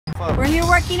up. We're here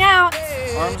working out.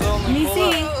 Arms only. Let me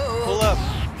see. Pull up.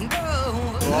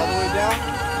 Go all the way down.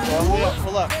 Go all the way up.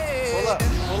 Pull up. Pull up.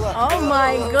 Pull up. Oh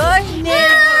my goodness.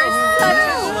 You're such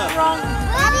a strong.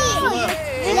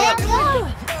 Daddy, let go.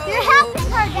 You're helping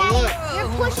her, Daddy.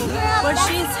 You're pushing her up. But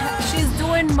she's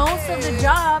doing most of the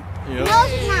job. Yep. No,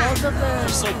 she's not. Most of the. You're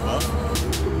so buff.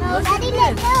 No, Daddy,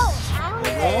 let go.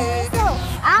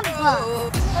 I'm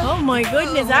buff. Oh my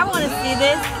goodness, I want to see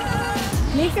this.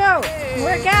 Nico,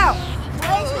 work out.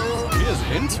 He is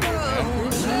into it,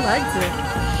 man. She likes it.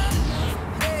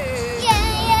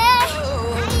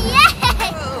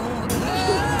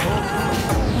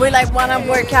 We like want to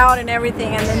work out and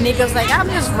everything, and then Nico's like, I'm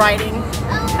just writing.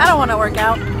 I don't want to work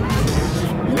out.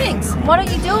 Nix, what are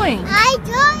you doing? I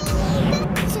drawing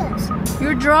pictures.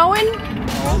 You're drawing?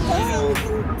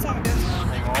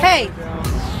 Hey,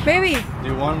 baby.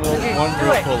 Do one real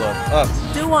it. pull up. Up.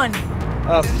 Do one.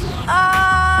 Up.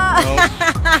 Ah!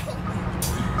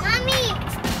 Mommy,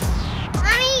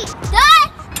 done.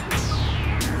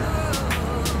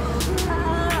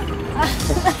 I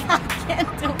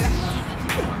can't do it.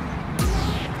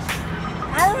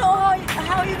 I don't know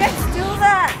how you guys do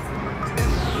that.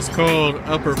 It's called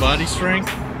upper body strength.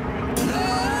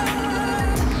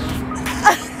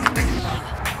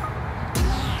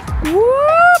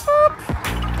 Whoop!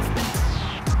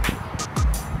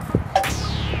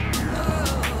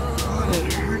 God,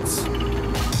 it hurts.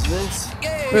 This.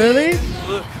 Really?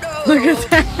 Look at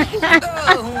that.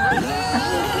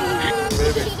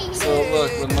 Baby. So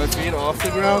look, with my feet off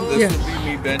the ground, this would be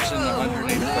me benching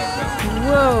 185 pounds.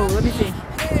 Whoa, let me see.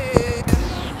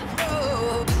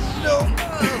 No.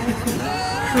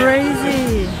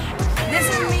 Crazy. This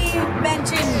is me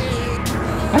benching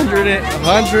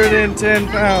 110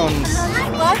 pounds.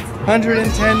 what?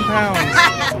 110 pounds.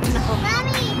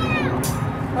 Mommy.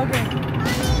 Okay.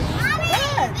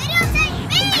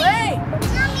 Wait.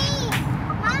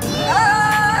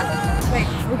 Wait,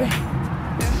 okay.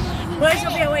 Wait,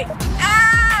 Sophia, wait.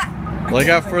 Ah! Well, I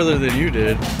got further than you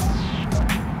did. I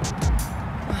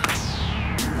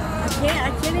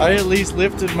can't I at least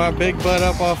lifted my big butt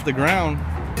up off the ground.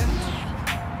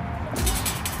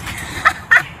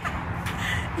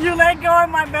 You let go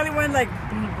and my belly went like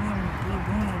boom, boom, boom,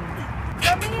 boom.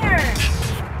 Come here.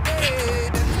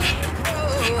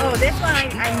 Oh, this one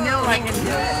I know I can do it.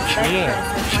 That's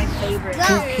It's my favorite.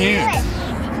 Who can't?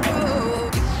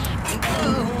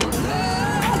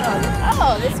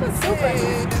 Oh, this one's super.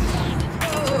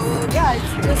 Yeah,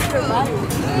 it's just your body.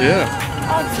 Yeah.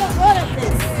 Oh, I'm so good at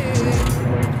this.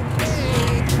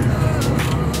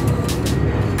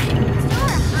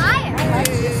 Higher. I like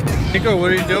this one. Nico, what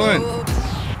are you doing?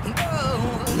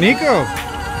 Nico!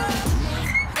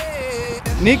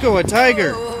 Nico, a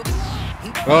tiger!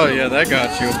 Oh yeah, that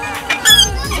got you.